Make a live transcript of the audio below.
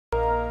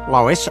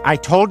Lois, I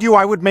told you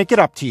I would make it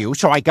up to you,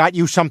 so I got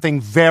you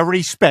something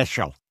very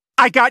special.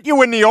 I got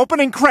you in the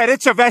opening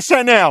credits of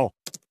SNL.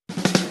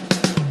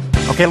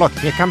 Okay, look,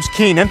 here comes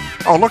Keenan.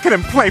 Oh, look at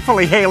him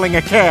playfully hailing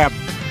a cab.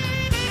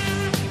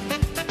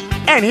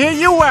 And here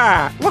you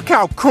are. Look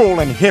how cool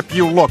and hip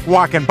you look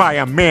walking by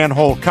a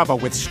manhole cover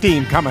with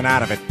steam coming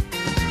out of it.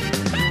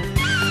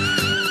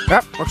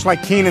 Yep, looks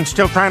like Keenan's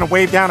still trying to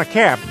wave down a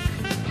cab.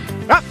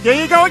 Oh,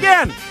 there you go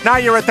again. Now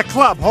you're at the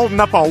club holding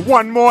up a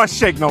one more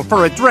signal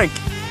for a drink.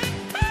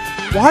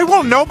 Why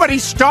will nobody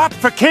stop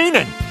for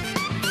Keenan?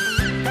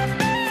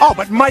 Oh,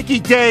 but Mikey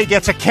Day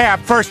gets a cab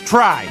first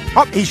try.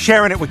 Oh, he's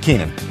sharing it with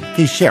Keenan.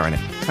 He's sharing it.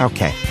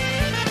 Okay.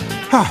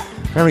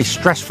 Very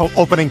stressful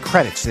opening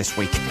credits this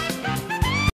week.